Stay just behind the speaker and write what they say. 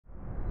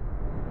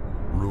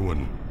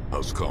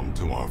has come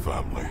to our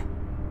family.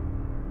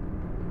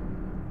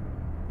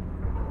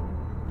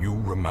 You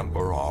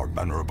remember our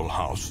venerable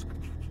house?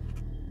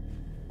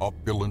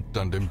 Opulent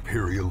and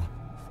imperial,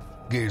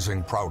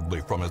 gazing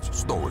proudly from its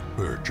stoic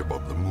perch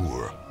above the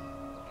moor.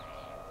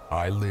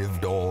 I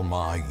lived all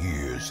my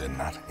years in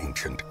that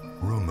ancient,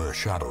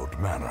 rumor-shadowed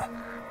manor,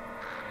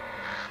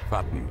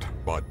 fattened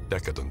by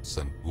decadence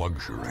and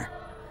luxury.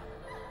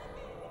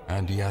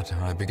 And yet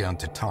I began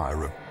to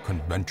tire of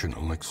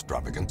conventional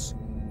extravagance.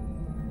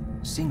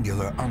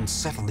 Singular,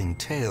 unsettling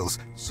tales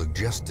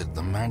suggested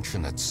the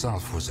mansion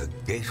itself was a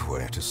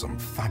gateway to some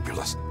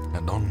fabulous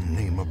and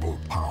unnameable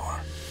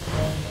power.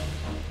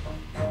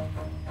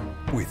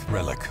 With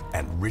relic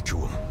and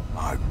ritual,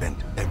 I bent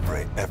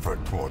every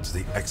effort towards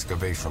the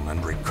excavation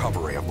and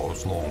recovery of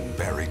those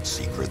long-buried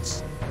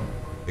secrets,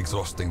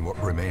 exhausting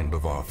what remained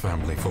of our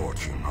family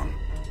fortune on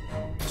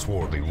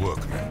swarthy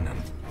workmen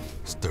and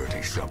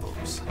sturdy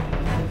shovels.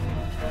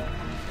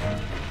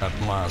 At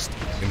last,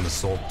 in the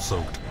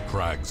salt-soaked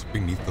crags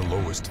beneath the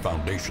lowest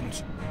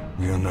foundations,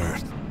 we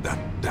unearthed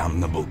that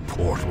damnable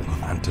portal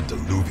of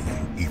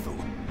antediluvian evil.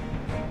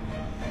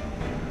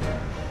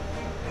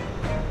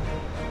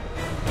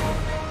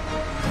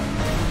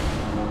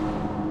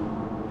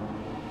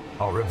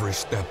 Our every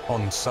step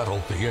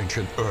unsettled the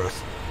ancient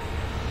earth.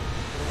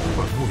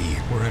 But we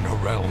were in a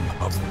realm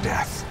of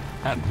death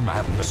and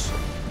madness.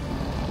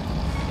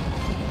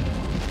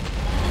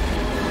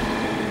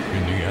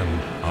 In the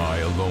end, I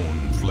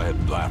alone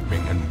fled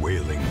laughing and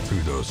wailing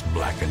through those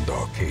blackened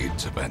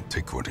arcades of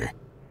antiquity,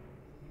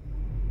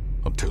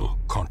 until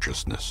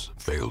consciousness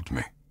failed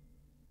me.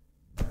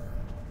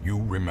 You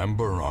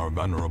remember our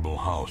venerable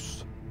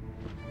house,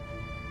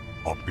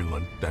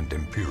 opulent and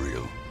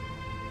imperial.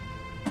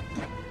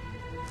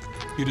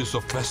 It is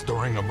a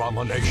festering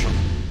abomination.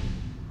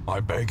 I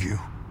beg you,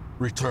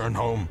 return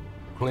home,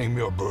 claim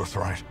your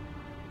birthright,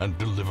 and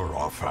deliver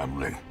our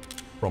family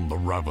from the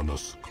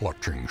ravenous,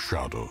 clutching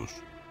shadows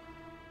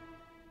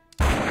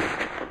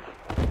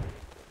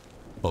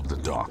of the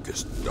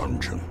darkest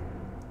dungeon.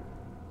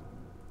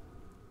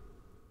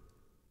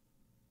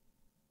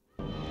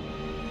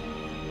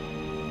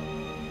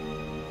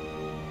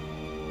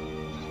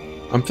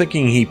 I'm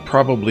thinking he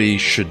probably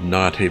should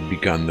not have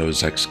begun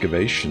those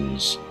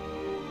excavations.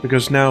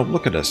 Because now,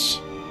 look at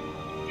us.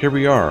 Here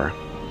we are,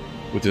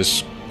 with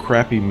this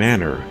crappy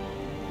manor.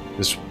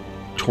 This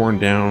torn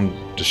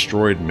down,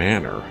 destroyed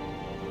manor.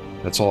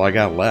 That's all I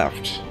got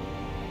left.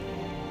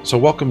 So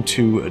welcome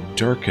to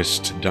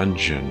Darkest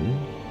Dungeon.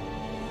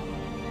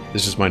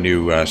 This is my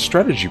new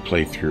strategy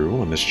playthrough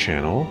on this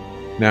channel.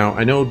 Now,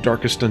 I know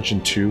Darkest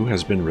Dungeon 2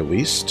 has been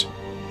released,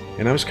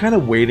 and I was kind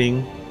of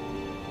waiting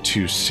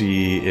to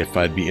see if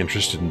I'd be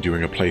interested in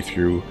doing a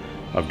playthrough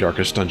of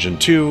Darkest Dungeon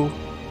 2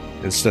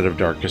 instead of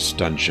Darkest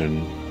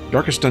Dungeon.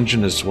 Darkest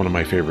Dungeon is one of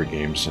my favorite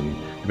games, and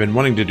I've been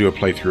wanting to do a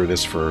playthrough of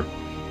this for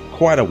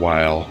quite a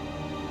while,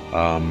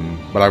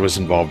 but I was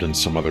involved in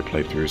some other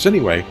playthroughs.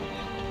 Anyway,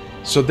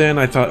 so then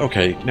I thought,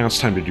 okay, now it's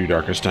time to do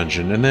Darkest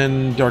Dungeon, and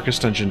then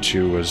Darkest Dungeon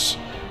 2 was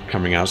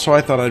coming out, so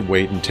I thought I'd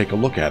wait and take a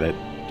look at it.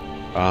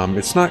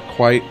 It's not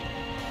quite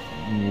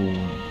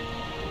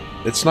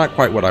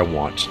what I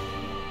want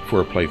for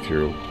a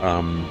playthrough.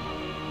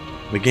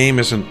 The game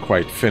isn't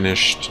quite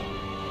finished.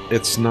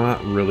 It's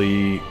not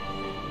really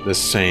the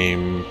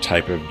same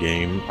type of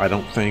game, I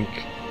don't think.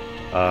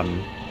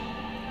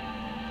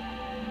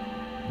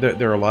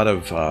 There are a lot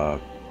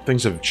of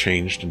things have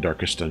changed in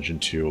Darkest Dungeon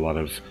 2. A lot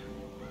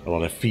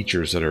of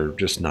features that are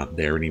just not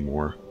there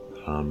anymore.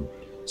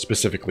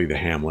 Specifically the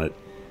Hamlet.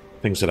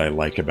 Things that I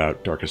like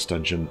about Darkest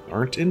Dungeon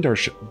aren't in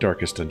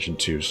Darkest Dungeon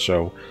 2,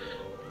 so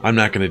I'm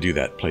not going to do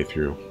that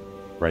playthrough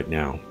right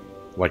now.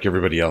 Like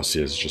everybody else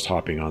is, just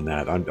hopping on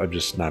that. I'm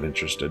just not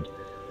interested.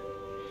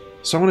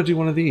 So I want to do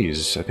one of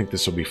these. I think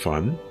this will be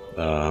fun.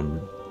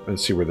 And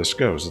see where this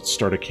goes. Let's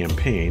start a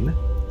campaign.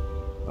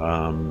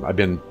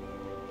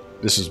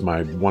 This is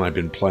my one I've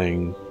been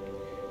playing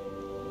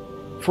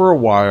for a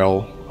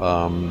while.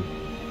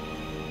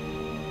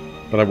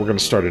 But we're going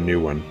to start a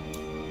new one.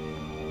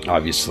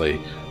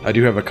 Obviously. I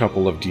do have a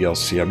couple of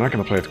DLC. I'm not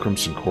going to play with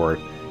Crimson Court.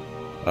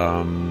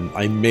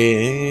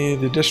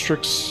 The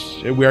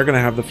districts... We are going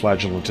to have the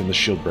Flagellant and the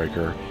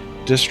Shieldbreaker.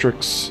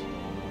 Districts,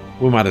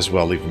 we might as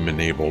well leave them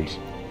enabled.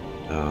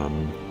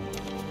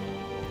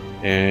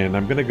 And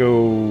I'm going to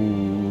go...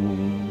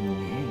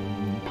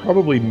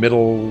 probably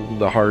middle,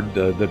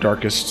 the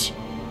darkest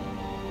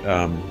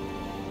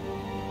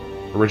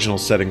original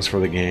settings for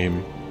the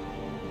game.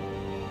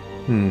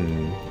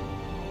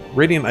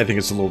 Radiant, I think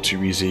it's a little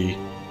too easy.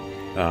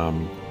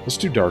 Let's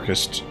do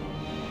darkest.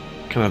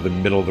 Kind of the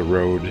middle of the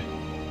road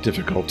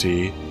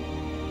difficulty.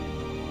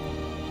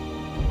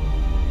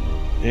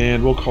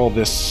 And we'll call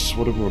this...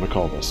 what do we want to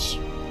call this?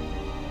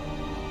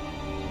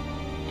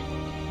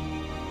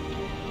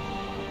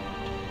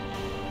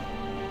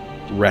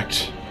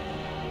 Wrecked.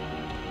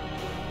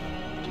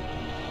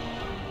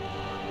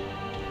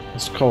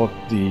 Let's call it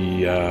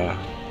the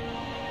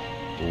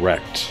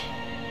Wrecked.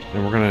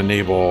 And we're going to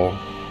enable...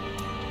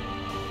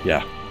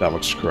 yeah, that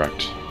looks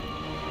correct.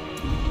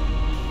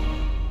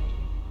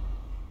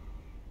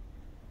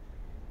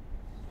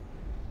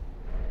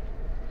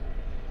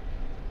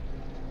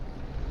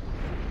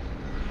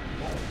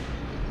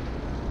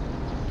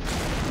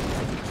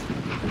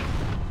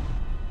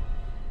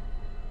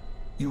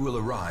 You will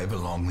arrive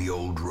along the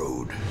old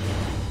road.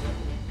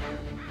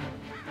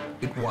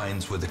 It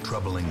winds with a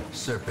troubling,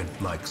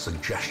 serpent-like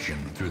suggestion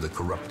through the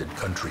corrupted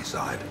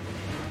countryside,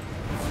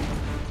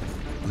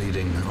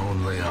 leading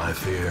only, I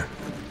fear,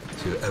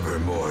 to ever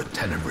more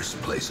tenebrous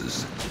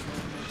places.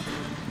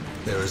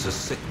 There is a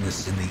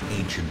sickness in the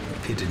ancient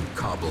pitted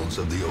cobbles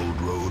of the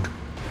old road,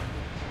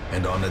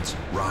 and on its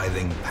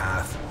writhing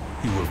path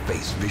you will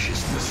face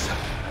viciousness,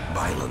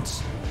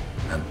 violence,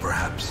 and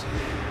perhaps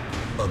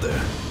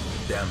other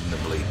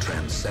damnably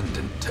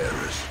transcendent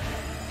terrors.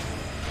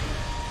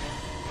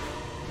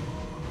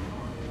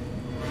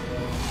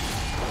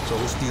 So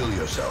steel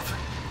yourself,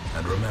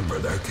 and remember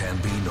there can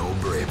be no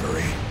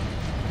bravery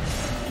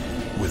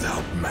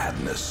without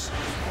madness.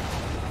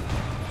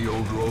 The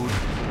old road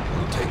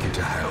will take you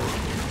to hell,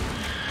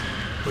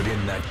 but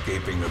in that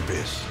gaping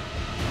abyss,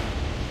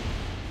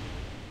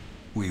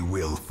 we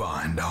will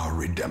find our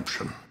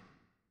redemption.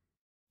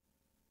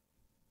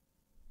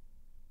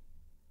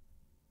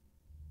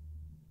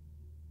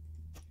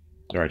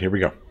 All right, here we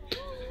go.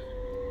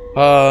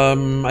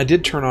 I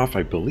did turn off,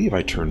 I believe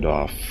I turned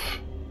off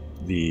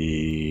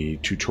the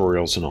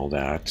tutorials and all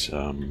that.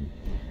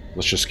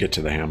 Let's just get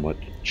to the hamlet,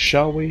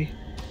 shall we?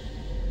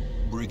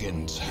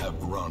 Brigands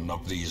have run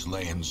up these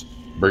lanes.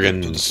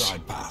 Brigands. To the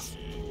side path.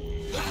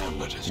 The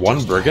hamlet is one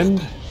just brigand?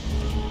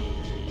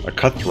 ahead. A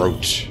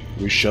cutthroat.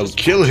 We shall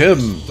kill him.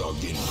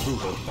 Thug in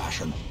brutal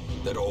fashion,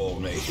 that all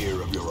may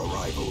hear of your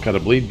arrival. Got a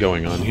bleed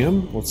going on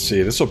him. Let's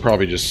see. This will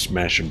probably just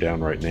smash him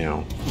down right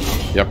now.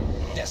 Yep.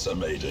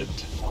 Decimated.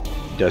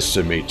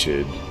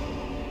 Decimated.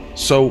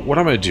 So what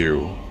I'm going to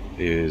do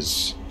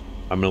is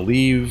I'm going to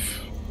leave.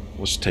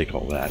 Let's take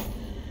all that.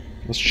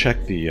 Let's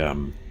check the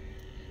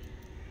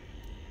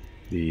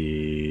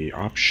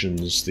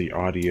options, the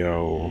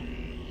audio.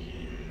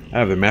 I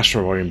have the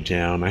master volume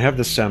down. I have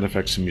the sound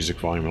effects and music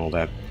volume and all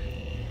that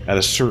at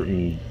a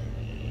certain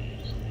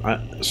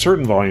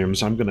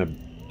volumes. I'm gonna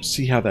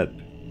see how that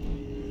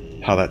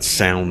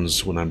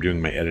sounds when I'm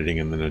doing my editing,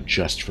 and then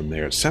adjust from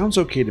there. It sounds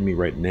okay to me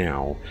right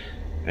now,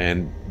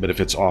 but if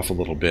it's off a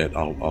little bit,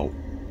 I'll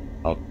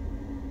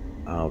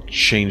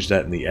change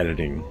that in the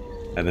editing,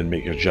 and then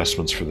make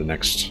adjustments for the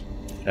next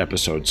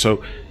episode.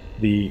 So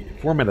the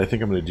format I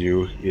think I'm going to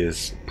do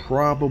is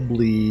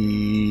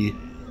probably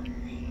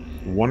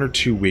 1 or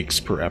 2 weeks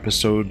per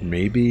episode,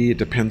 maybe. It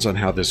depends on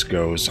how this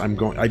goes.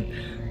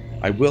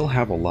 I will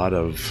have a lot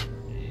of,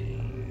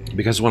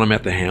 because when I'm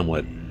at the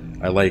hamlet,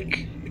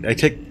 I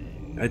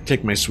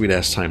take my sweet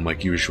ass time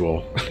like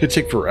usual. I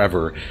take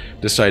forever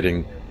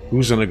deciding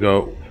who's going to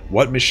go,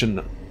 what mission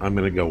I'm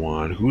going to go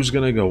on, who's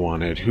going to go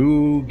on it,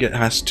 who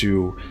has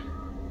to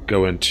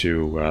go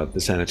into the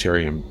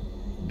sanitarium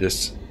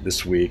this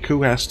week,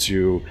 who has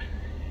to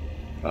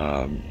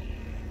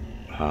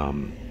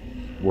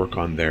work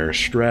on their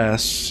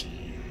stress,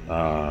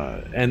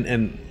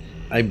 and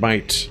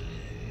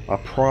I'll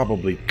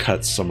probably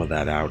cut some of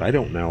that out. I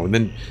don't know, and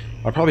then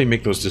I'll probably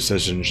make those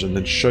decisions and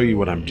then show you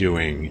what I'm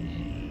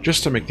doing,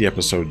 just to make the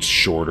episodes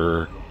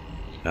shorter,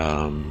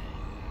 and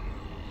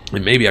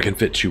maybe I can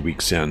fit 2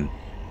 weeks in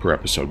per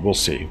episode. We'll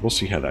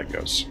see how that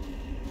goes.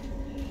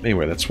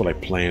 Anyway, that's what I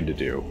plan to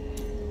do.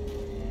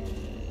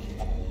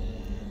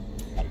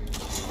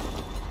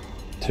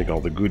 Take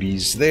all the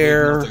goodies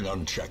there. Nothing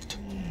unchecked.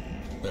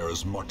 There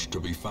is much to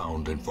be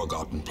found in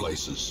forgotten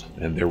places.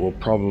 And there will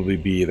probably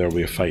be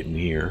a fight in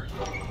here.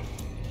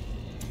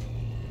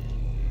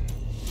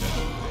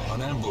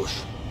 An ambush.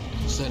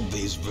 Send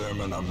these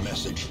vermin a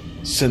message.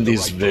 Send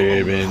these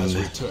vermin. Has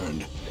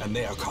returned, and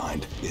their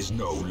kind is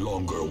no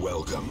longer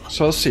welcome.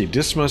 So let's see.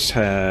 Dismas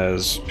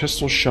has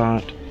pistol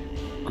shot,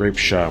 grape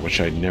shot, which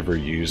I never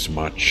use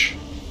much.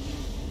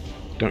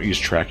 Don't use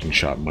tracking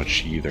shot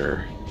much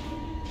either.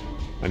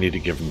 I need to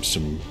give him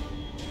some...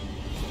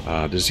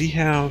 does he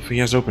have... He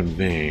has open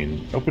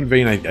vein. Open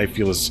vein I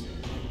feel is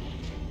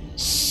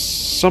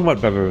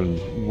somewhat better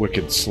than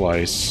wicked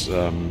slice.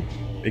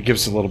 It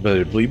gives a little bit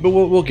of bleed, but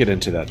we'll get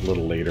into that a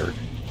little later.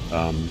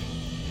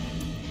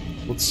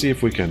 Let's see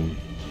if we can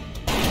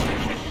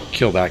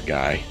kill that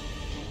guy.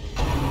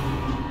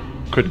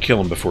 Couldn't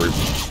kill him before he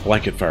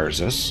blanket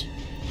fires us.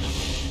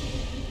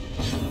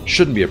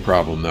 Shouldn't be a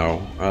problem,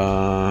 though.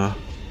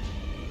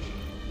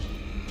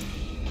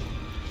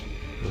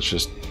 Let's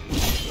just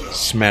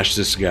smash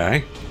this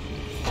guy.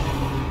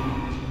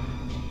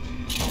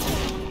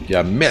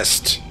 Yeah,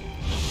 missed.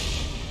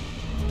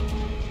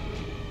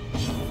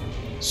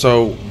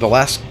 So the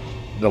last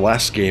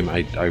game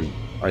I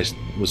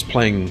was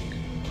playing,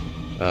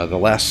 the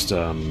last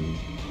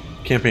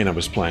campaign I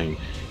was playing,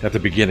 at the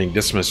beginning,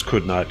 Dismas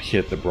could not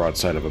hit the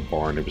broadside of a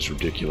barn. It was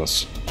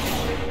ridiculous.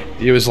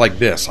 It was like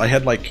this. I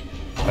had like,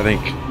 I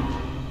think,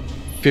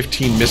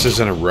 15 misses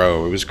in a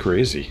row. It was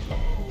crazy.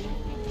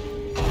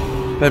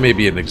 That may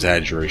be an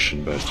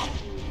exaggeration, but...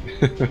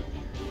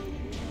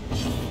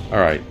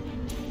 Alright.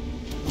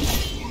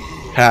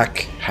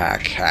 Hack,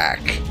 hack,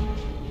 hack.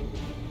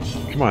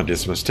 Come on,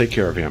 Dismas, take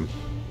care of him.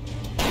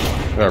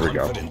 There we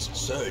go. Confidence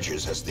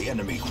surges as the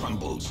enemy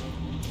crumbles.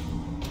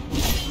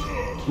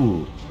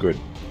 Ooh, good.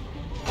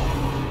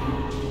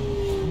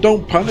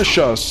 Don't punish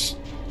us!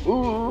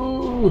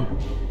 Ooh!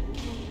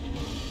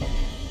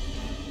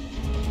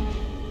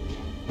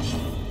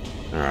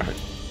 Alright.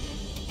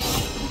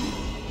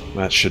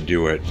 That should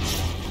do it.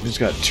 He's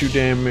got 2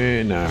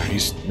 damage. Nah,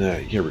 he's... Nah,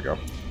 here we go.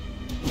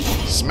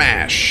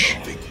 Smash!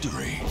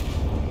 Victory.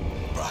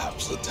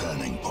 Perhaps the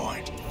turning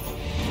point.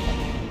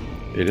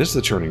 It is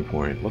the turning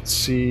point. Let's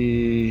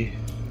see...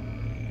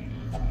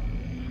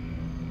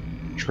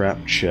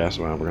 Trap chest.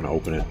 Well, we're gonna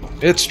open it.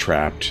 It's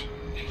trapped.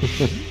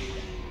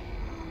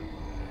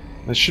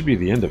 That should be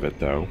the end of it,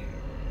 though.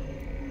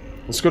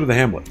 Let's go to the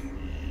hamlet.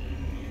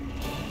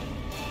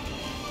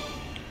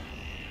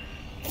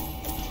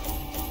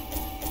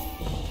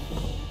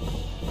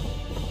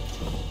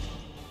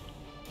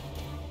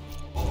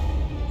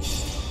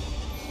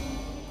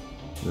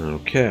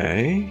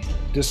 Okay.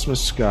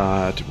 Dismas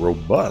got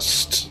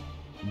robust.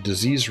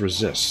 Disease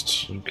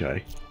resist.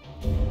 Okay.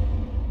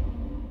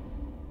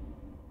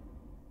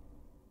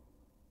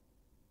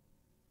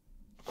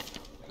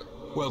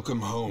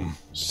 Welcome home.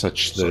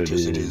 Such that Such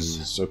as it it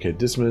is. Okay,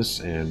 Dismas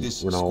and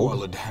This Renaud.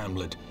 squalid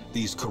hamlet,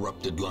 these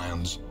corrupted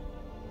lands,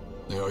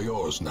 they are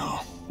yours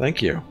now,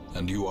 Thank you.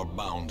 and you are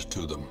bound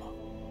to them.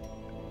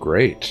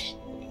 Great.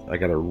 I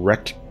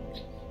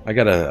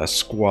got a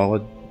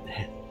squalid,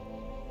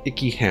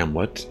 icky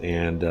hamlet,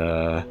 and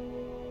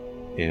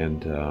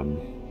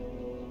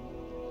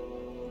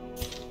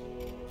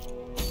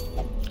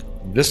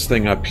this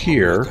thing up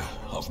here,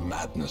 Of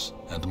madness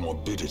and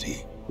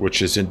morbidity.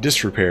 which is in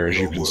disrepair, as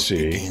you Your can work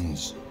see.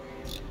 begins.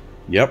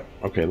 Yep.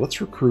 Okay, let's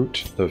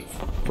recruit the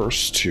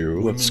first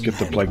 2. Let's Women get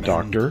the and Plague men,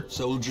 Doctor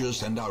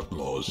soldiers and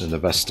outlaws, and the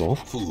Vestal.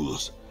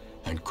 fools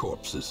and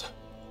corpses.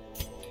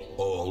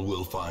 All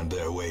will find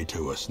their way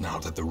to us now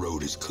that the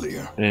road is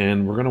clear.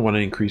 And we're going to want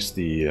to increase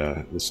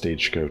the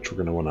stagecoach. We're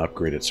going to want to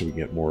upgrade it so we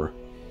get more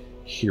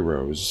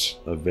heroes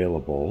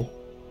available.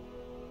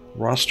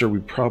 Roster, we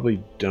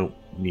probably don't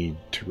need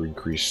to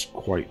increase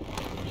quite.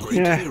 Great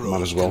Yeah, heroes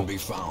might as well. can be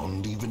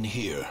found even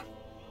here,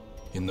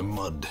 in the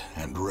mud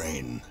and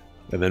rain.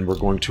 And then we're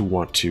going to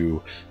want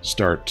to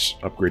start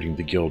upgrading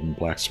the guild and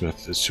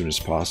blacksmith as soon as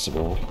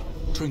possible.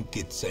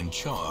 Trinkets and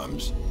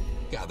charms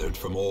gathered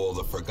from all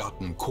the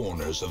forgotten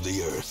corners of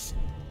the earth.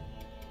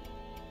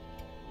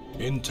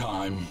 In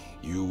time,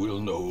 you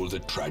will know the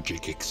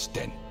tragic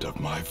extent of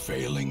my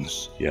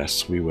failings.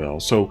 Yes, we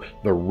will. So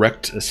the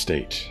wrecked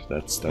estate.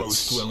 That's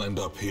Most will end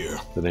up here,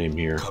 the name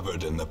here.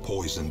 covered in the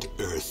poisoned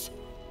earth,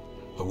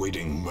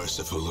 awaiting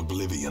merciful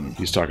oblivion.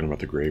 He's talking about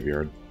the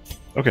graveyard.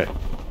 Okay.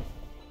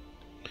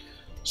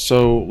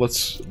 So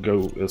let's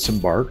go. Let's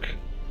embark.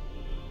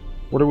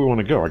 Where do we want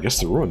to go? I guess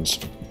the ruins.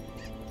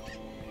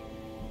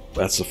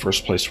 That's the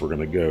first place we're going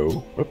to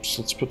go. Oops,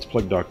 let's put the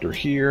Plague Doctor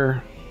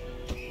here.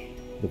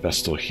 The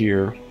Vestal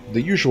here.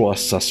 The usual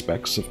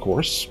suspects, of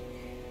course.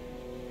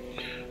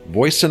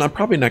 Voicen, I'm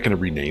probably not going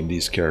to rename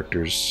these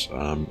characters.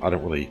 I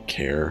don't really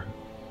care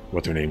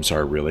what their names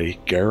are, really.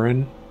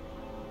 Garen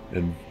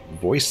and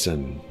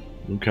Voicen.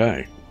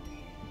 Okay.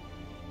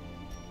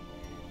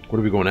 What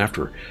are we going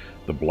after?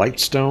 The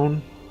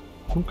Blightstone?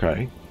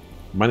 Okay.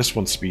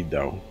 -1 speed,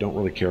 though. Don't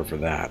really care for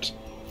that.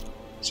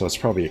 So it's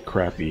probably a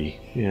crappy...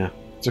 Yeah,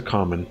 it's a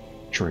common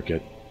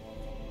trinket.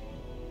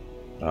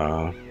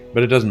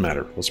 But it doesn't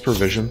matter. Let's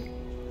provision.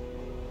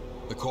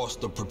 The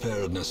cost of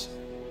preparedness,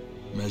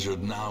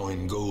 measured now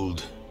in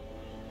gold,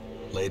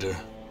 later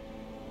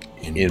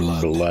in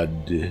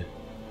blood.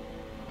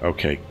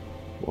 Okay,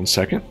 1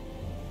 second.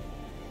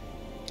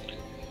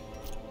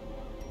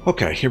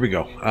 Okay, here we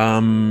go.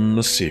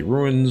 Let's see.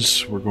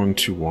 Ruins, we're going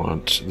to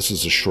want... This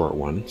is a short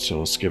one, so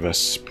let's give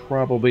us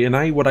probably...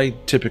 And what I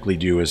typically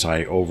do is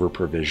I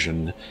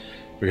over-provision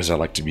because I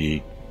like to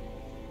be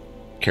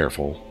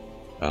careful.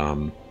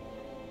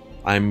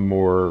 I'm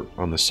more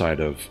on the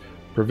side of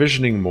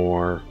provisioning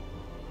more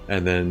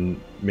and then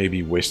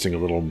maybe wasting a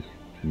little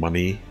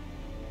money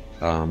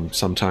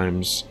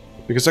sometimes,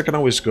 because I can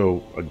always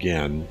go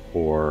again,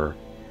 or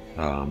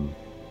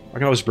I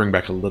can always bring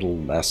back a little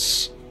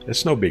less.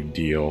 It's no big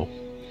deal.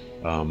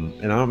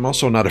 And I'm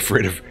also not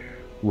afraid of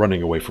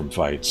running away from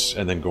fights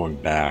and then going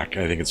back.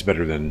 I think it's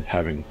better than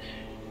having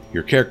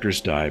your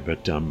characters die,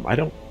 but I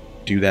don't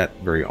do that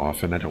very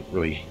often. I don't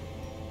really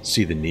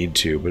see the need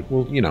to, but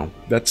well, you know,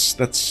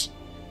 that's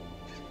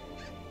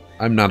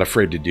I'm not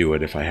afraid to do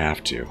it if I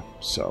have to.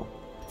 So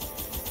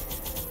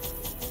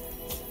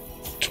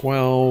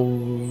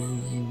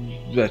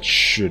 12, that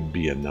should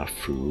be enough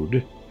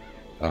food.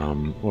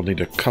 We'll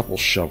need a couple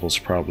shovels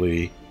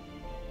probably.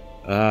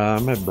 I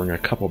might bring a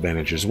couple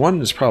bandages.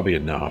 1 is probably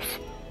enough.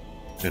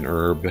 An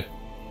herb,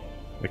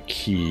 a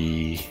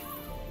key,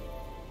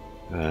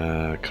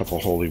 a couple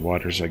holy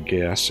waters, I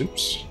guess.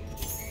 Oops.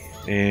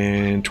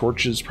 And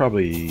torches,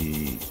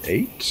 probably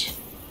 8,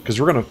 because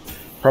we're gonna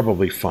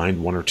probably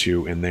find 1 or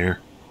 2 in there,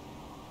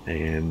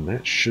 and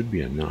that should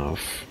be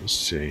enough. Let's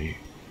see.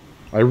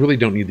 I really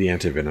don't need the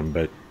antivenom,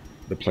 but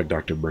the Plague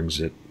Doctor brings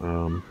it.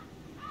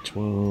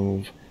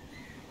 12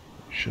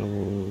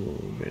 shovel,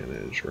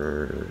 bandage,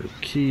 herb,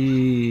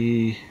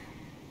 key,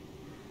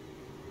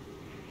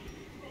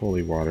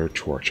 holy water,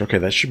 torch. Okay,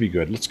 that should be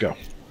good. Let's go.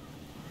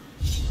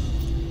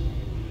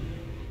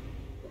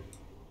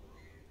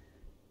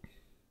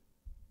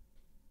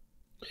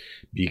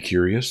 Be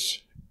curious,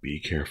 be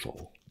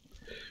careful.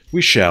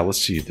 We shall. Let's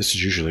see. This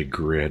is usually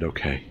grid.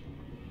 Okay.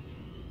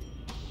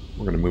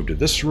 We're going to move to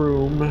this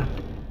room.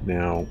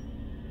 Now,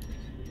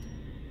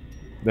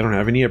 they don't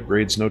have any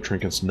upgrades, no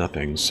trinkets,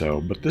 nothing, so...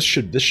 But this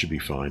should be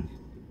fine.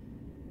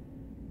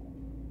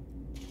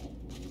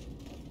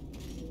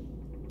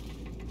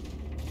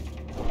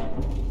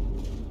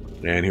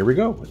 And here we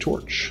go. A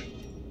torch.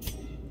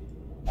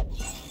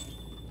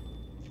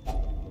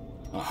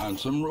 A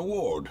handsome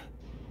reward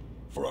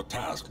for a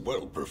task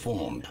well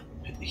performed.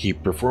 He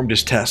performed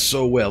his task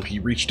so well, he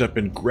reached up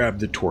and grabbed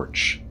the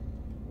torch.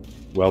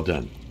 Well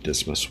done,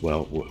 Dismas.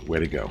 Well, way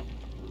to go.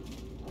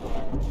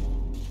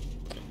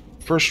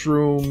 First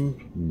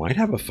room might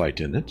have a fight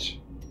in it.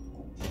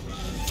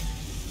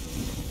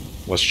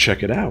 Let's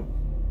check it out.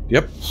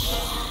 Yep.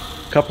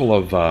 Couple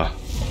of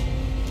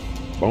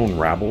bone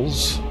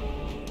rabbles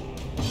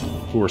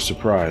who are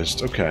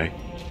surprised. Okay.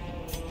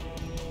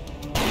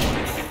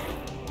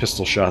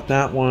 Pistol shot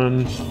that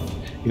one.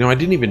 You know, I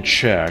didn't even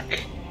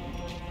check.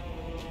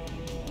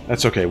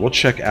 That's okay. We'll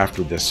check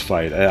after this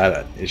fight.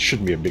 It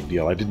shouldn't be a big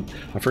deal. I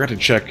forgot to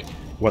check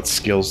what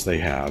skills they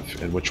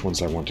have and which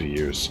ones I want to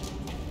use.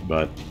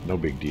 But no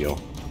big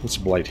deal. Let's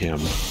blight him.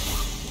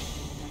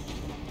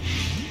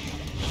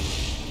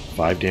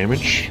 5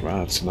 damage. Wow,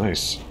 that's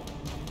nice.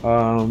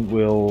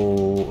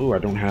 Ooh, I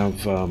don't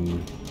have.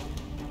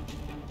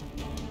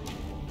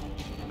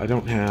 I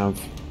don't have.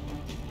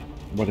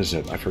 What is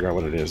it? I forgot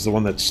what it is. The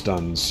one that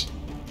stuns.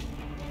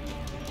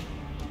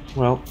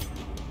 Well.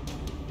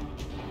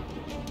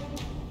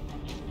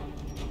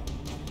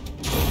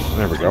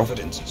 There we go.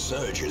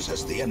 Surges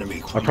as the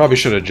enemy I probably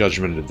should have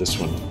judgmented this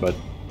one, but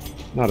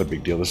not a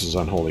big deal. This is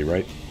unholy,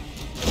 right?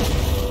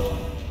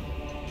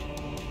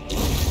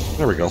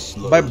 There we go.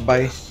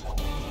 Bye-bye.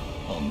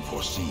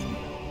 Unforeseen.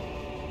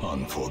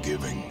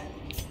 Unforgiving.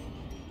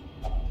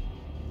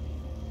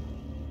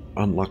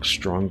 Unlock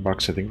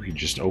strongbox. I think we can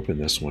just open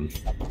this one.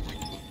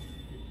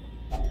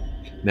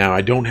 Now,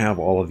 I don't have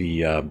all of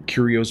the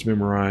curios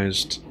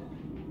memorized.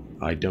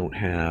 I don't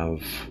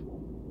have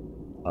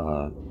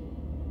a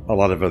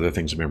lot of other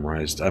things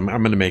memorized. I'm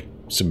going to make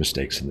some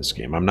mistakes in this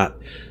game. I'm not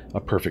a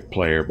perfect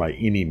player by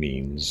any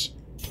means.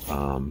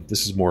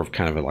 This is more of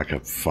kind of like a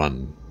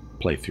fun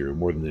playthrough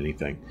more than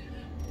anything.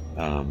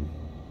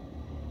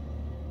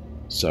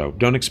 So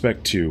don't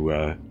expect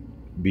to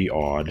be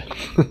awed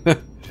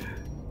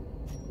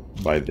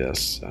by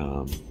this.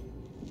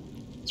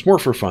 It's more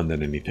for fun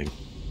than anything.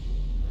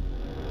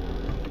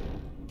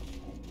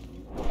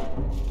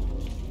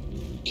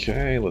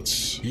 Okay,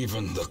 let's...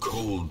 Even the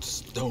cold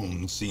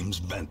stone seems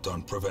bent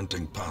on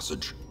preventing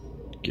passage.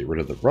 Get rid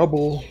of the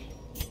rubble.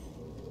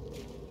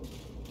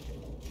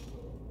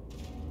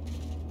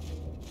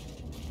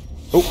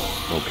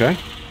 Oh, okay.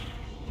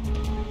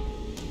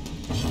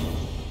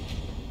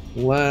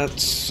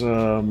 Let's...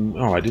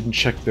 oh, I didn't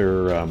check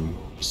their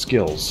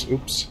skills.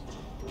 Oops.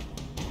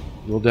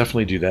 We'll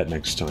definitely do that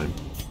next time.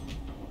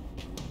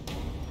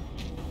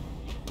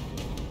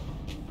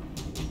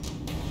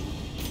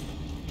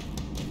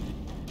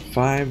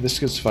 5, this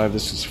gets 5,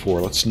 this gets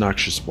 4. Let's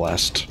Noxious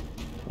Blast.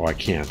 Oh, I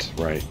can't,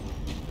 right.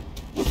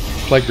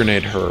 Plague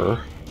Grenade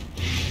her.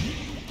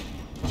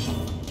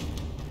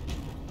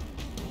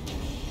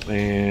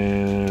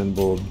 And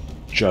we'll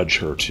judge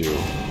her too.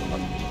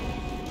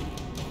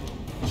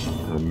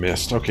 I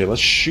missed. Okay,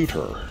 let's shoot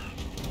her.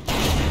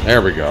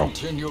 There we go.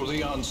 Continue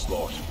the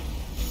onslaught.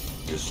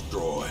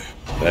 Destroy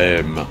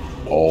them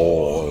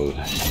all.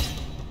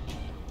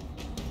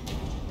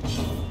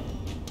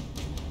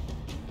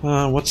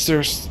 What's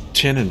theirs?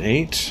 10 and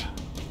 8?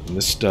 And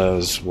this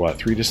does, what,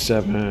 3 to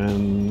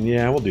 7?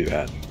 Yeah, we'll do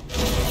that.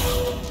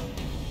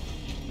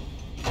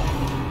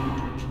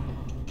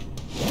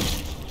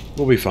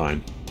 We'll be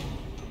fine.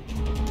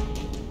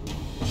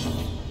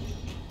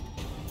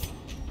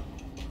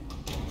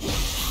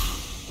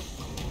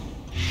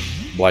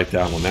 Blight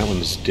that one. That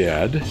one's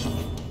dead.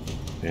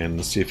 And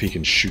let's see if he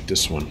can shoot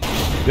this one.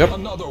 Yep.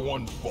 Another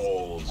one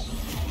falls.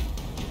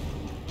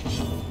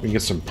 We can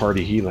get some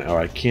party healing. Oh,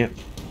 I can't.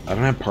 I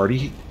don't have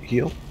party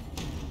heal?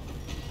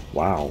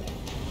 Wow.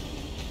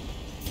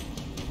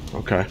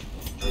 Okay.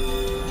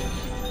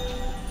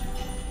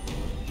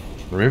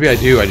 Or maybe I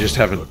do, I just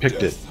haven't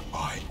picked it.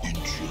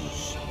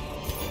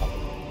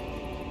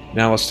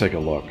 Now let's take a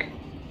look.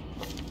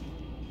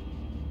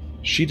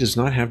 She does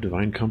not have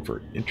Divine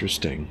Comfort.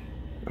 Interesting.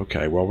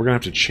 Okay, well, we're going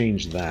to have to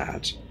change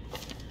that.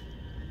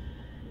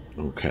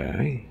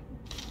 Okay.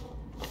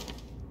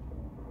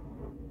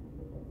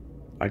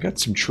 I got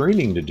some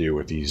training to do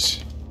with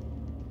these.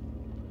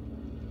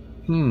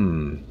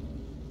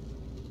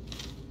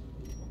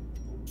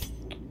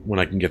 When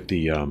I can get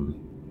the,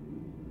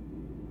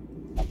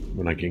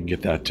 when I can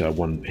get that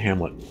one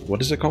hamlet, what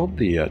is it called?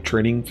 The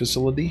training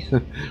facility?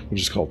 We'll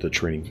just call it the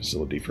training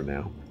facility for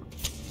now.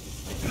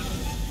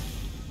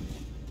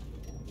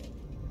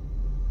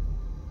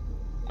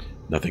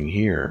 Nothing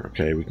here.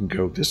 Okay, we can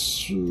go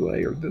this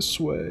way or this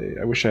way.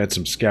 I wish I had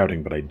some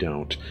scouting, but I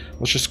don't.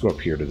 Let's just go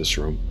up here to this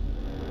room.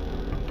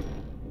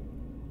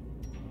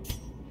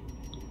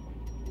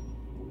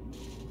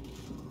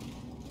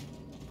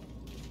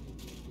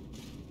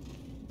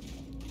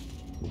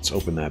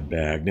 Let's open that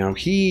bag. Now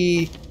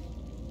he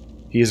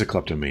is a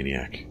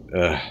kleptomaniac.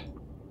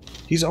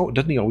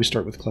 Doesn't he always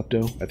start with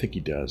klepto? I think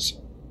he does.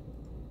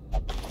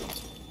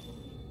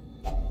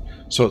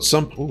 So at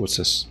some... Oh, what's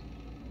this?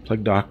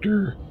 Plague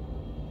Doctor.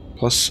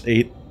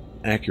 +8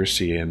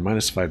 accuracy and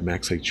 -5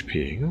 max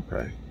HP.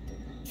 Okay.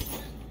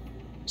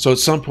 So at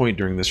some point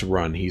during this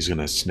run, he's going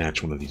to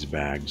snatch one of these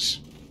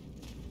bags.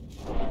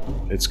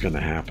 It's going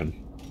to happen.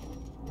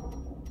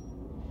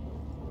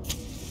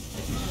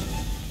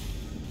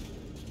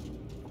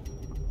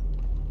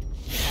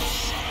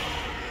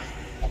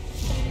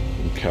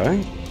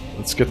 Okay.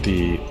 Let's get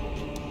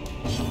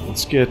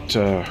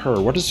her.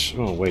 What is...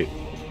 Oh, wait.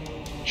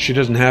 She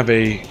doesn't have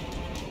a...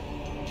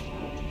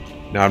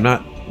 Now, I'm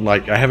not...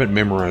 Like, I haven't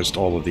memorized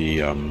all of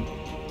the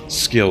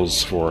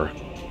skills for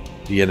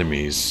the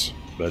enemies,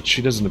 but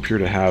she doesn't appear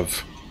to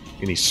have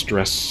any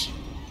stress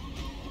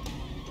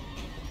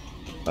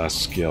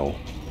skill.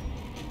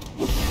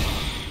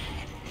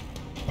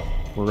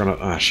 We're gonna...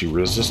 Ah, she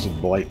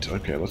resisted blight.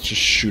 Okay, let's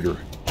just shoot her.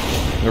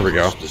 There we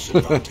go.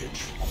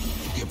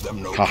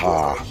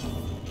 Haha.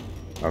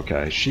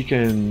 Okay, she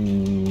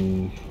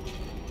can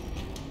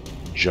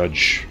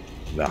judge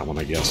that one,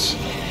 I guess.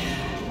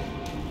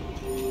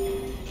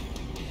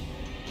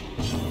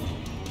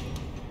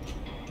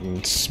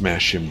 And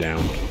smash him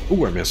down.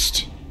 Ooh, I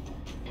missed.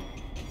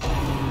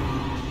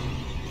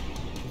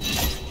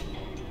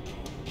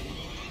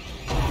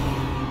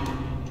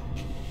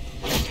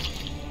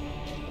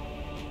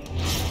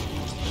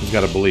 He's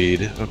got a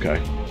bleed.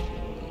 Okay.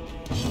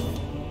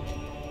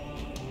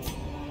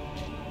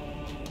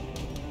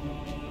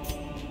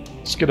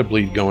 Let's get a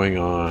bleed going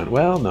on.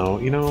 Well, no,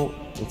 you know,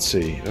 let's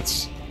see.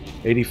 That's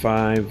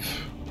 85,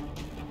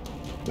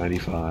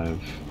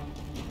 95.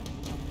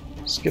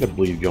 Let's get a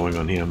bleed going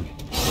on him.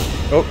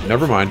 Oh,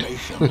 never mind.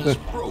 Is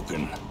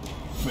broken.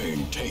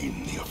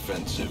 Maintain the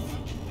offensive.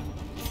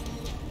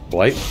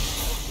 Blight.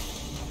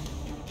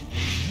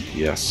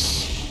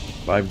 Yes.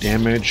 5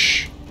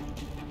 damage.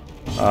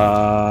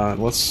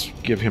 Let's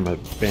give him a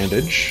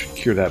bandage,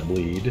 cure that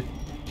bleed,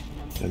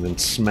 and then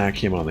smack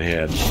him on the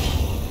head.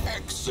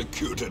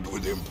 Executed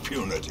with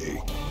impunity.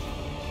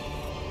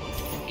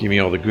 Give me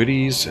all the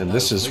goodies, and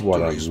this is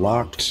what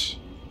unlocked.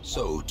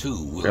 So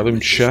too. Heirloom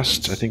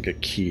chest, I think a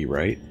key,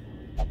 right?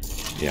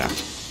 Yeah.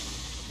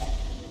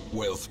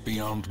 Wealth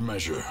beyond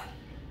measure.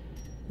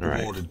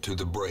 Alright. Awarded to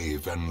the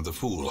brave and the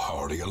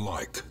foolhardy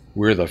alike.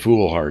 We're the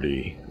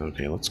foolhardy.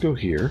 Okay, let's go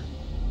here.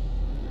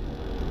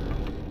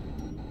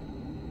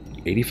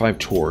 85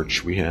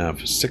 torch. We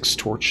have 6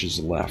 torches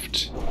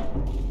left.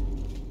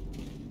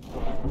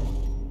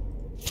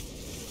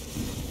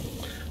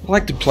 I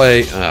like to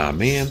play... Ah,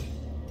 man.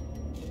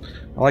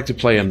 I like to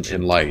play in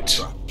light.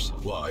 Traps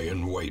lie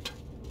in wait.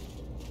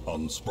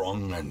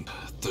 Unsprung and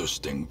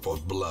thirsting for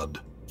blood.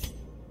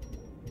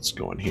 Let's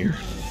go in here.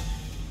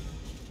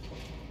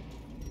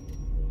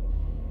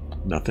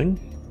 Nothing.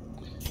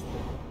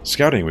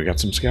 Scouting. We got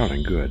some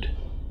scouting. Good.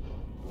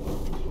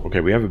 Okay,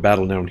 we have a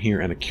battle down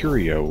here and a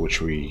curio,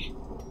 which we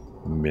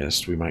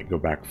missed. We might go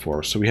back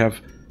for. So we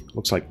have,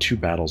 looks like 2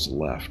 battles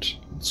left.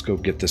 Let's go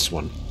get this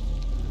one.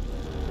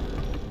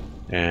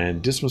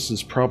 And Dismas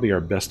is probably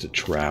our best at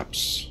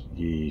traps.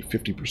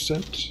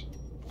 50%?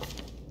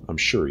 I'm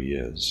sure he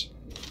is.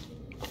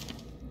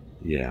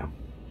 Yeah.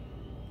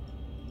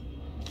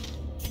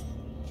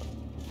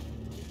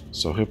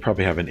 So he'll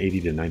probably have an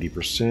 80 to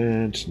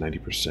 90%,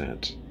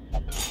 90%.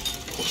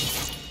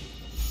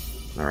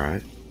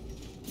 Alright.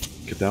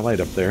 Get that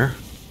light up there.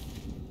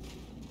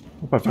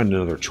 Hope I find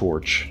another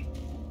torch.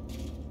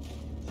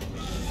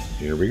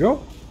 Here we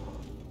go.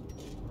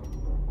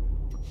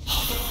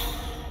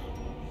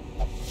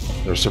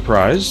 They're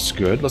surprised.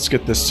 Good. Let's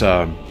get this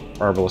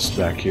Arbalist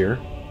back here.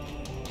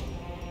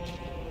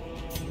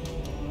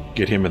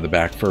 Get him in the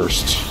back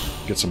first.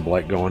 Get some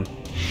blight going.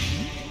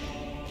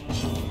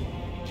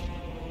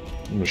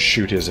 I'm gonna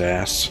shoot his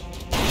ass.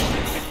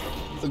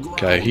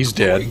 Okay, he's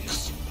dead.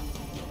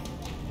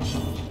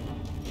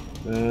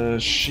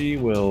 She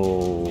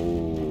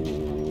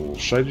will...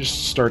 Should I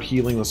just start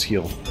healing? Let's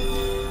heal.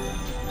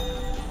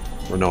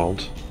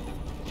 Renauld.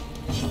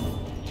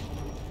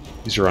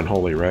 These are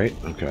unholy, right?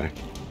 Okay.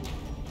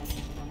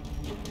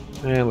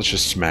 And let's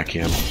just smack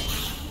him.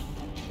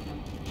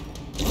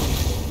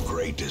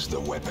 Great is the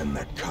weapon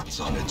that cuts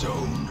on its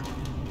own.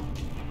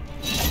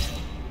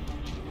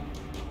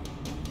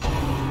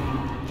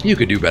 You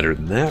could do better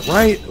than that,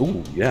 right?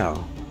 Ooh, yeah.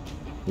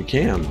 We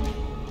can.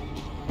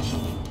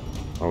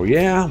 Oh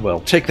yeah? Well,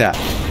 take that.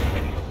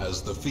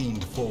 As the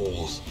fiend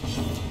falls,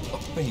 a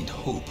faint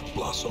hope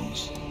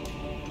blossoms.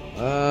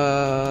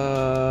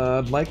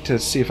 I'd like to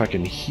see if I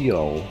can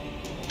heal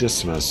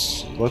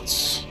Dismas.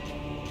 Let's...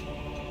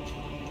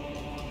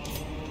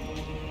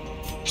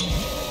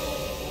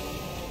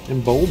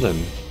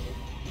 Embolden.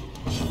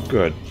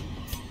 Good.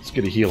 Let's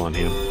get a heal on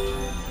him.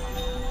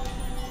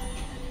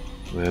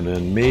 And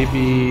then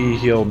maybe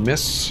he'll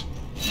miss.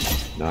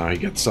 No, he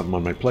got something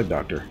on my Plague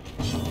Doctor.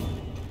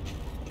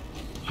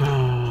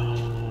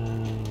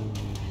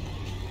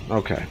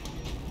 Okay.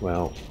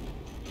 Well,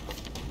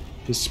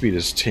 His speed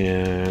is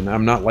 10.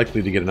 I'm not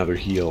likely to get another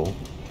heal.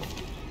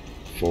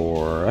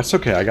 That's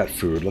okay, I got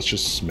food. Let's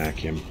just smack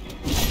him.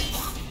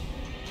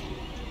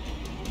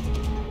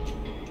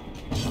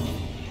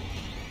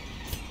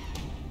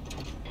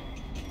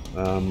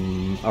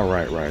 Oh,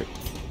 right.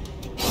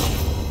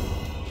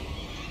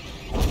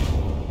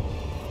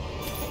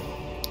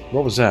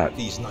 What was that?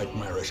 These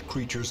nightmarish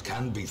creatures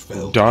can be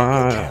felled.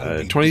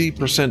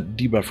 20%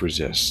 debuff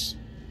resists.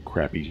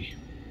 Crappy.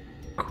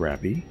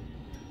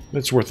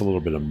 It's worth a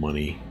little bit of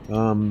money.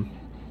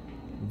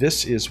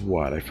 This is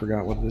what? I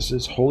forgot what this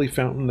is. Holy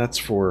Fountain, that's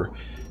for,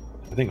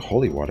 I think,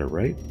 holy water,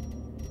 right?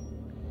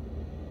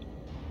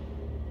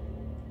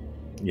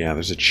 Yeah,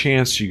 there's a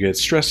chance you get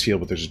stress heal,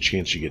 but there's a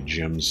chance you get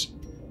gems.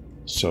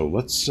 So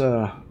let's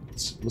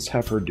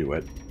have her do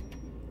it.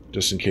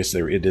 Just in case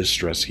it is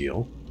stress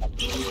heal.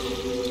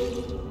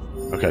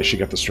 Okay, she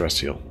got the stress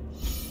heal.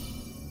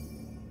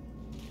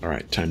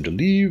 Alright, time to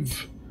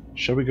leave.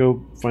 Shall we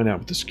go find out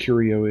what this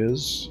curio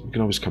is? We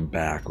can always come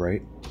back,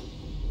 right?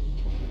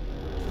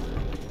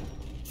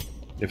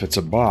 If it's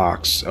a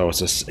box... Oh,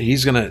 it's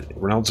a...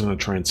 Ronald's gonna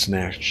try and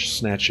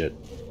snatch it.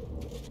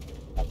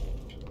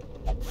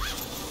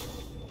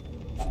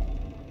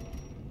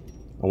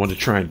 I wanted to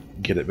try and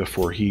get it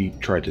before he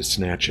tried to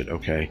snatch it.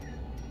 Okay.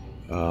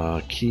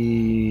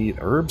 Key...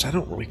 Herbs? I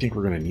don't really think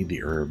we're gonna need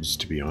the herbs,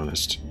 to be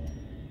honest.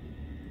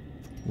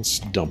 Let's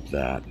dump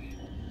that.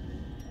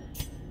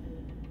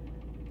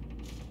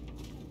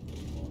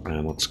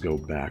 And let's go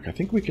back. I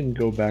think we can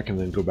go back and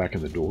then go back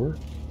in the door.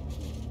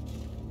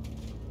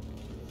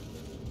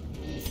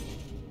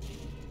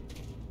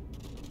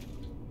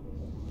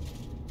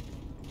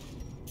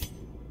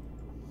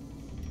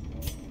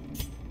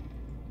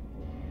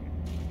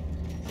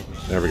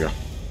 There we go.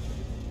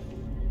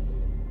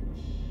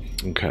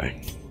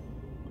 Okay.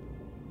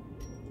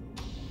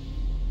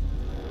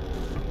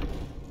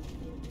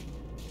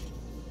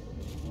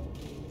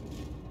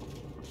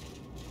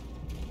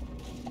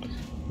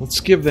 Let's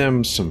give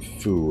them some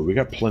food. We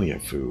got plenty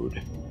of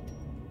food.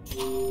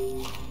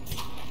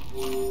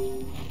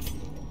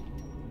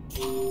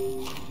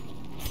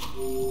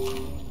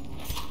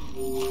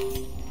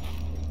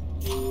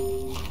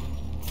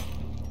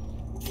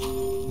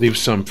 Leave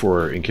some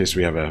for in case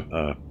we have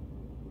a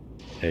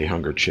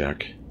hunger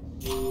check.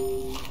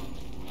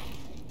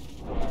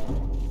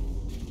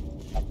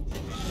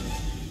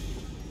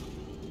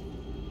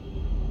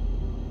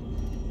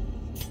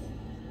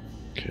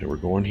 Okay, we're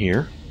going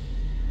here.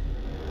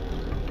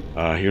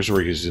 Here's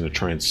where he's going to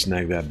try and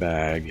snag that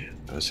bag.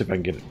 See if I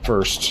can get it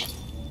first.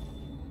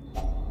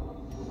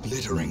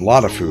 Glittering a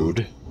lot of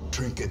food.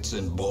 Trinkets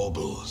and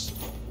baubles.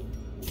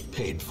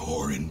 Paid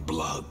for in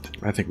blood.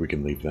 I think we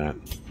can leave that.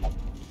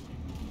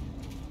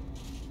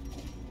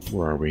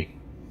 Where are we?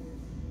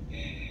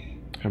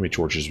 How many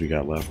torches we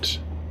got left?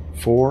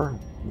 4.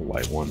 We'll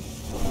light one.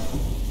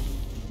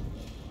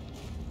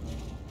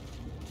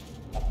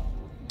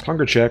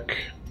 Hunger check.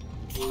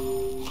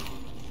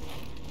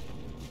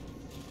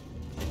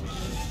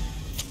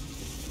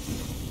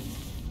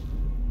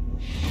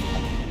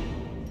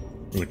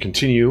 I'm going to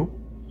continue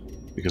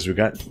because we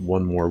got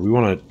one more. We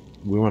want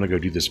to go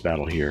do this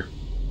battle here.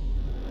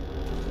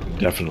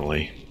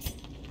 Definitely.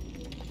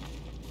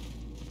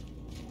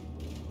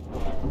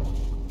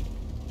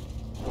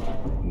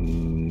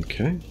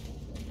 Okay.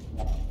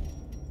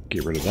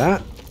 Get rid of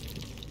that.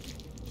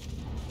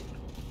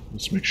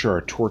 Let's make sure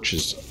our torch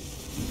is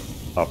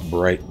up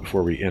bright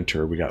before we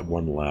enter. We got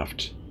one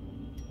left.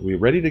 Are we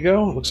ready to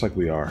go? It looks like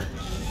we are.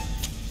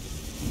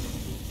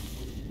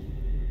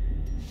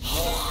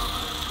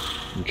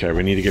 Okay,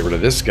 we need to get rid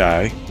of this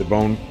guy, the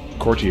Bone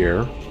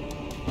Courtier.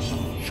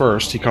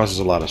 First, he causes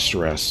a lot of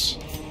stress.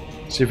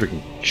 See if we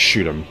can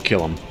shoot him,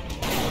 kill him.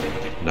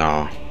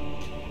 No.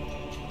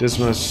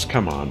 Dismas,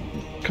 come on.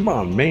 Come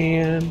on,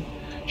 man.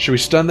 Should we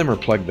stun them or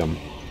plague them?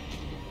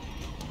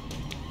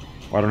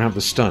 Oh, I don't have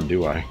the stun,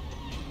 do I?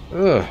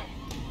 Ugh.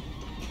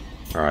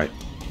 Alright.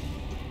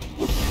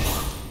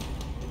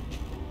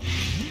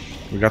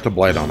 We got the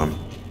blight on him.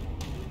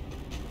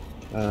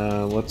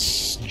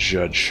 Let's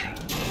judge.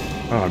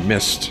 Oh, I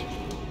missed.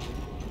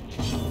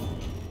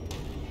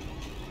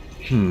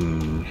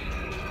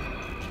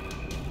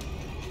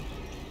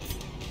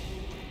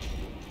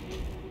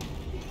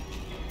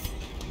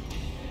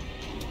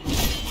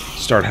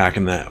 Start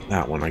hacking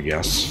that one, I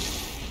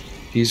guess.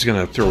 He's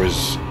gonna throw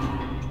his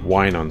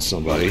wine on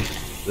somebody.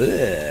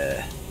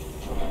 Ugh.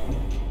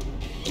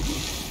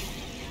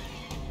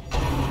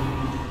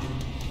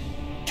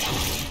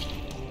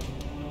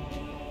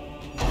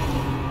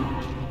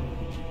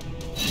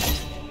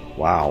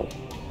 Wow.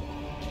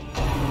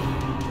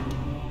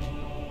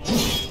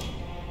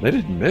 They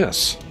didn't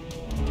miss.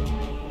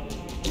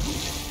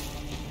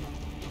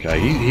 Okay,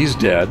 he's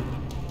dead.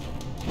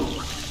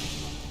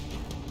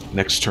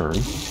 Next turn.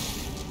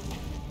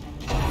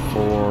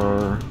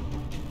 4.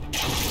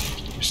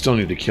 We still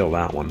need to kill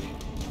that one.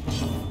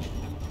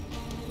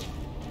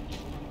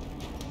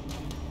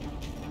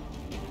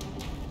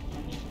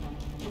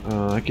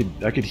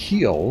 I could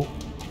heal.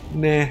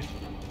 Nah.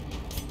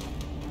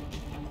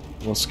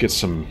 Let's get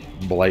some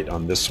blight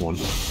on this one.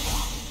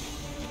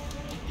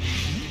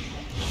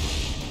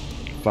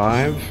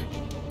 5.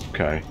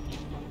 Okay.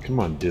 Come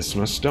on,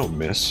 Dismas. Don't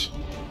miss.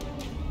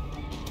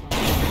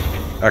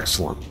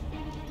 Excellent.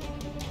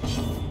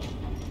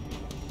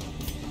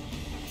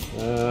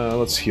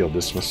 Let's heal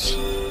Dismas.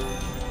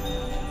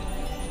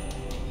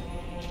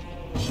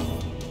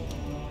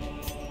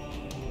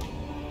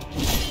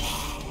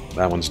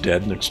 That one's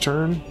dead next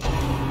turn.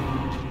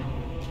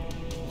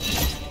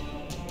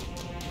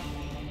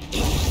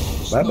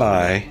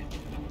 Bye-bye.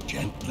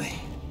 Gently.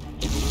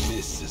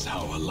 This is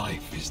how a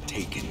life is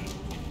taken.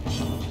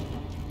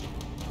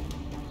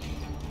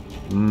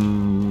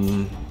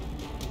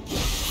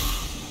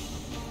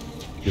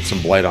 Get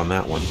some blight on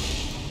that one.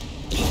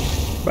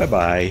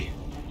 Bye-bye.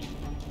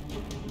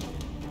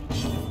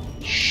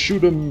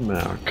 Shoot him.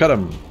 Cut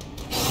him.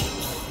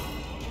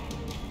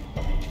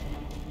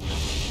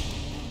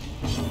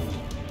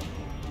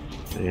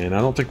 And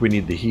I don't think we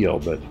need the heal,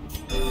 but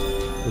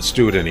let's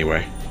do it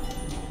anyway.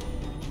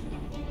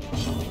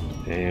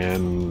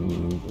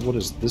 And what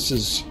is this?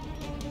 Is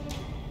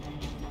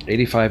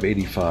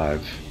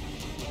 85-85.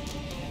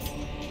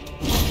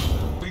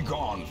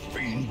 Begone,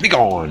 fiend.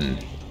 Begone!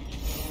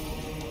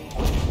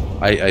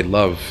 I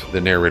love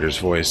the narrator's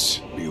voice.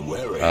 Be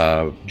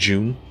wary.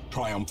 June.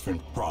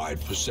 Triumphant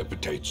pride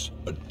precipitates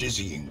a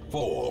dizzying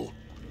fall.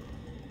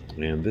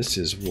 And this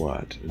is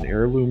what? An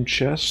heirloom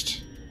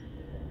chest?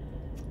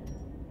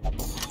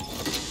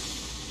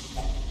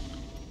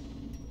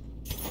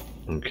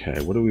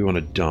 Okay, what do we want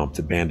to dump?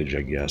 The bandage,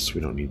 I guess.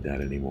 We don't need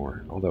that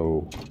anymore.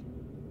 Although,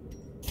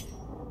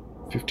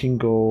 15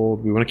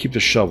 gold. We want to keep the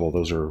shovel.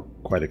 Those are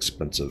quite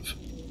expensive.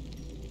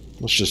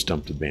 Let's just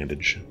dump the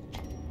bandage.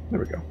 There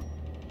we go.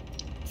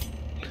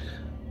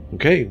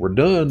 Okay, we're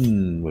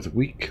done with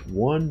week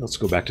 1. Let's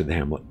go back to the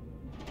hamlet.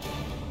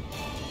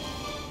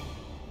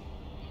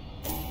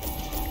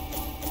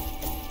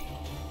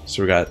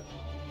 So we got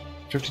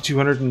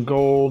 5,200 in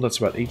gold. That's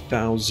about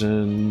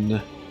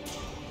 8,000.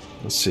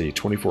 Let's see,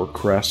 24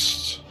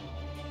 crests.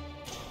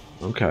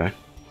 Okay.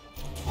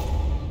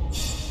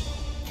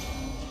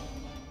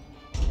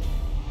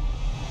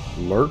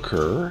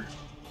 Lurker.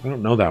 I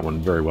don't know that one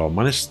very well.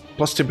 Plus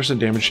 10%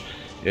 damage.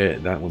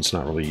 That one's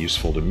not really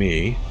useful to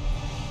me.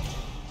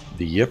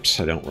 The yips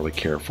I don't really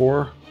care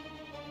for.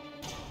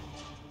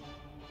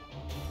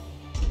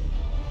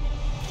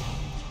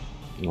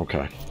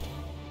 Okay.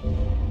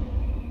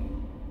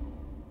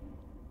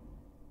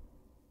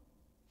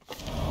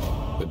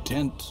 The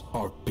tents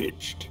are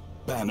pitched,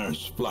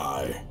 banners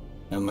fly,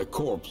 and the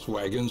corpse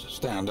wagons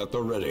stand at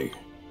the ready.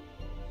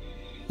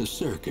 The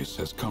circus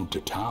has come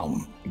to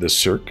town. The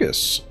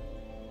circus?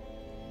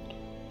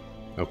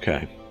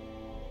 Okay.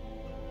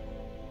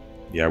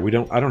 Yeah,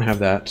 I don't have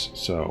that,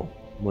 so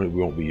we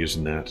won't be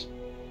using that.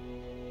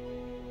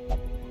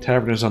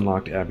 Tavern is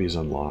unlocked, Abbey is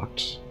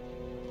unlocked.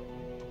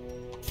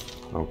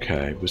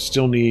 Okay, we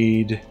still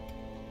need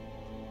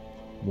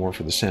more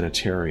for the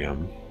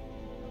sanitarium.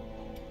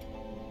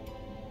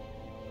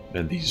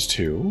 And these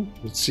two.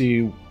 Let's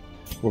see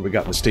what we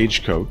got in the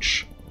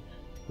stagecoach.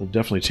 We'll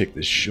definitely take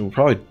this. We'll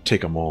probably take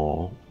them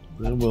all.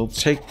 Then we'll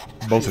take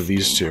both of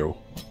these two.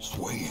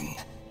 Swaying,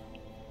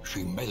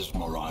 she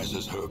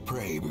mesmerizes her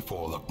prey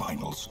before the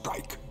final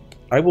strike.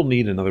 I will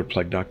need another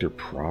Plague Doctor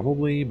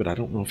probably, but I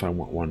don't know if I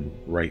want one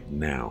right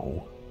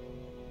now.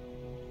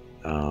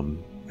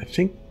 I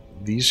think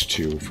these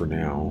two for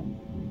now.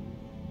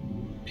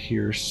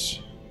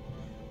 Pierce.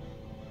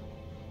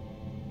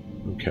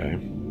 Okay.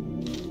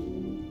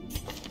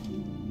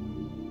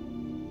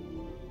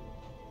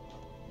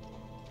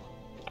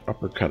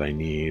 Uppercut I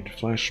need.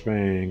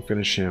 Flashbang.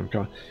 Finish him.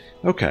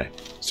 Okay.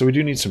 So we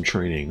do need some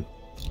training.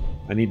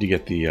 I need to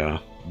get the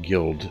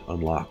guild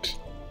unlocked.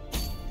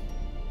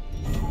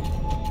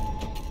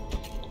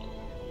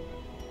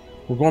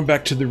 We're going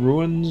back to the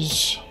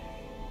ruins.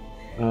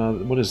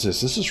 What is this?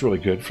 This is really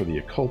good for the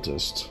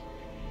occultist.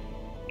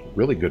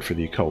 Really good for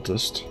the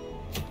occultist.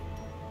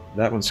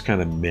 That one's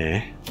kind of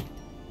meh.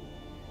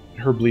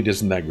 Her bleed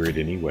isn't that great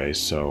anyway,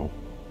 so...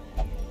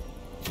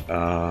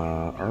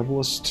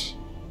 Arbalist...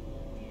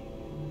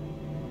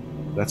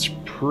 That's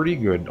pretty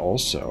good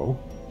also.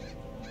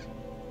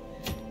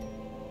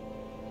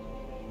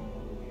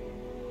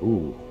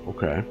 Ooh,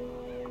 okay.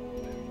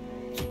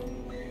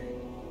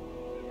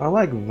 I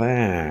like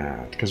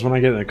that, because when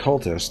I get an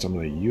occultist, I'm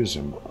going to use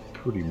him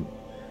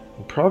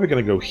I'm probably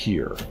going to go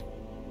here.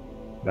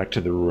 Back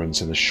to the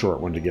ruins and the short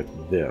one to get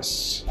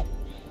this.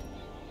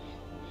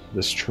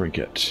 This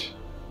trinket.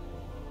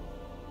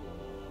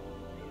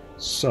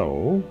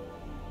 So...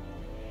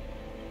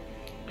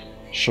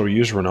 Shall we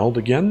use Renaud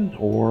again,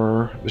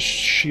 or the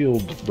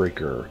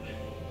Shieldbreaker?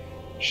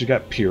 She's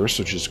got Pierce,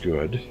 which is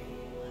good.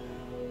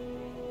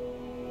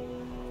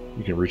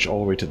 You can reach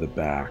all the way to the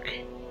back.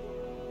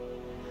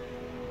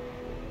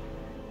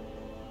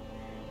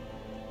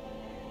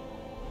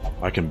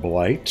 I can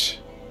Blight.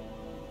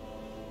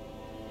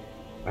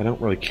 I don't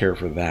really care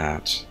for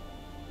that.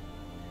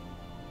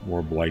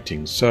 More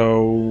blighting.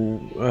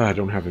 So, I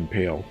don't have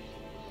Impale.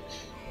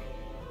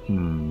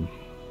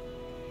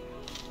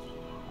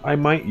 I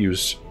might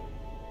use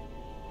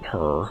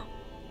her.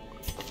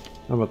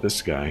 How about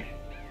this guy?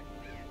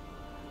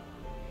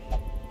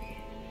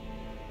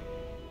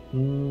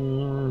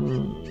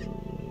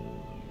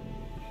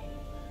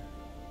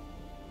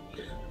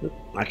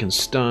 I can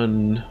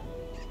stun.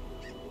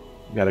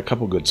 Got a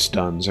couple good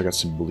stuns. I got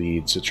some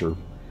bleeds, which are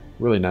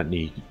really not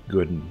any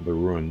good in the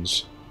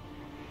ruins.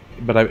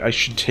 But I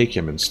should take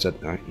him instead.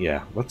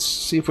 Yeah, let's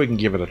see if we can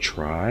give it a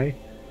try.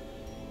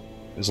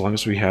 As long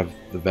as we have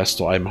the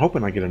Vestal. I'm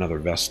hoping I get another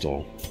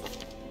Vestal.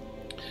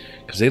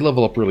 Because they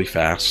level up really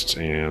fast,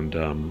 and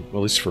well,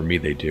 at least for me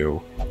they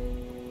do.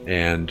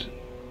 And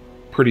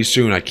pretty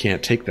soon I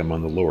can't take them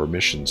on the lower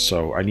missions,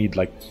 so I need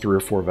like 3 or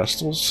 4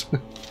 Vestals.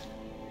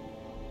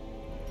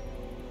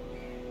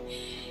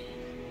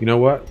 You know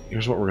what?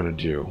 Here's what we're going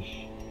to do.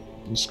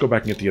 Let's go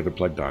back and get the other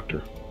Plague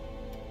Doctor.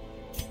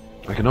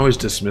 I can always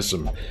dismiss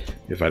him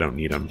if I don't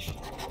need him.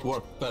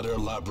 What better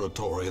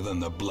laboratory than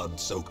the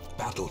blood-soaked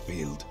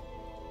battlefield?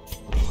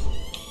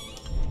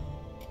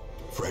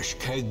 Fresh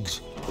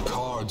kegs,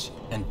 cards,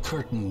 and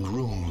curtained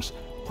rooms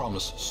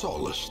promise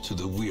solace to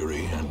the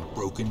weary and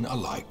broken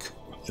alike.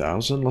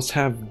 1,000? Let's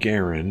have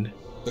Garen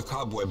The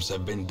cobwebs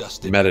have been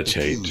dusted.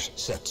 meditate. The queues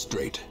set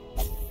straight.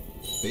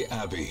 The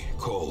Abbey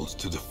calls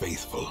to the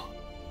faithful.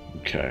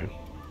 Okay.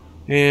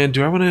 And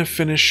do I want to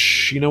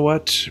finish... You know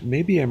what?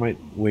 Maybe I might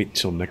wait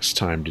till next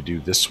time to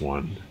do this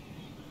one.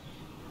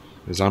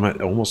 Because I'm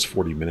at almost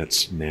 40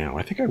 minutes now.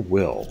 I think I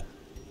will.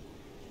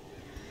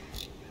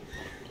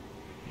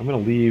 I'm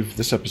going to leave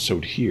this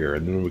episode here,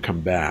 and then when we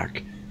come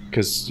back...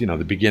 Because, you know,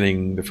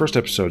 the first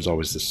episode is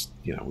always this,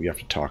 you know, we have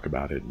to talk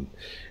about it and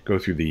go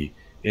through the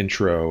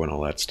intro and all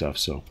that stuff.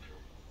 So,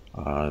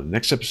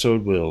 next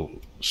episode will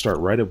start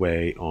right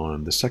away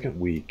on the second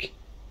week,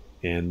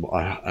 and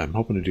I'm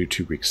hoping to do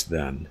 2 weeks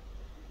then.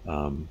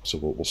 So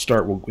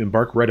we'll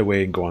embark right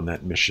away and go on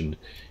that mission,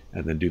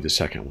 and then do the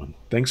second one.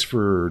 Thanks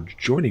for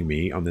joining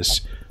me on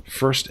this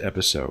first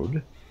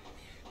episode,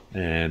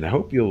 and I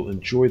hope you'll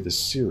enjoy this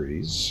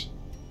series.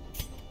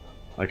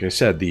 Like I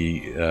said,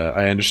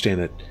 I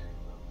understand that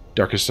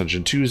Darkest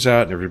Dungeon 2 is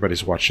out, and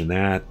everybody's watching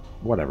that.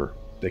 Whatever.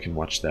 They can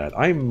watch that.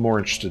 I'm more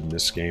interested in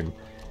this game,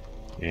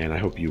 and I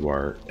hope you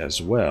are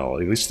as well.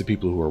 At least the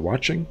people who are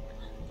watching.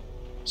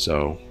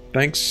 So,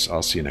 thanks.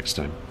 I'll see you next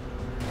time.